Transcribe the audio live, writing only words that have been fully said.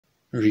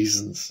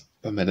Reasons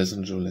by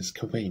Madison Julius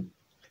Cawein.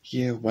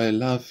 Yea, while I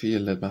love thee,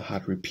 let my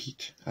heart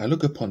repeat, I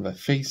look upon thy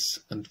face,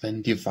 and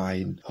then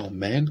divine how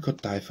man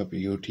could die for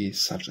beauty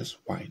such as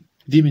wine.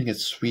 Deeming it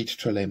sweet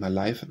to lay my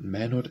life and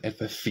manhood at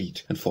thy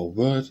feet, and for a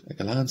word, a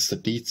glance, the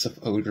deeds of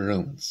old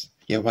Romans.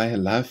 Yea, while I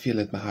love thee,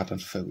 let my heart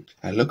unfold.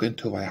 I look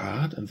into thy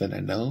heart, and then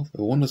I know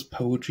the wondrous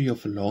poetry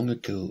of long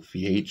ago,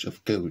 the age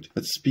of gold,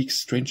 that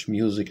speaks strange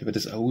music that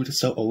is old,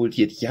 so old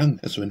yet young,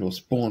 as when it was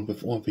born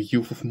with all the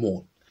youth of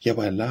morn. Yea,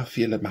 while I love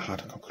thee, let my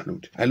heart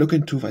conclude. I look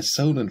into thy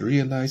soul and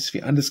realize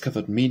the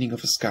undiscovered meaning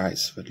of the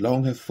skies that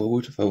long have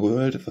fooled the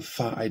world of the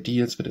far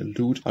ideals that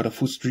elude, out of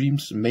whose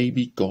dreams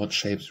maybe God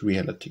shapes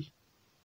reality.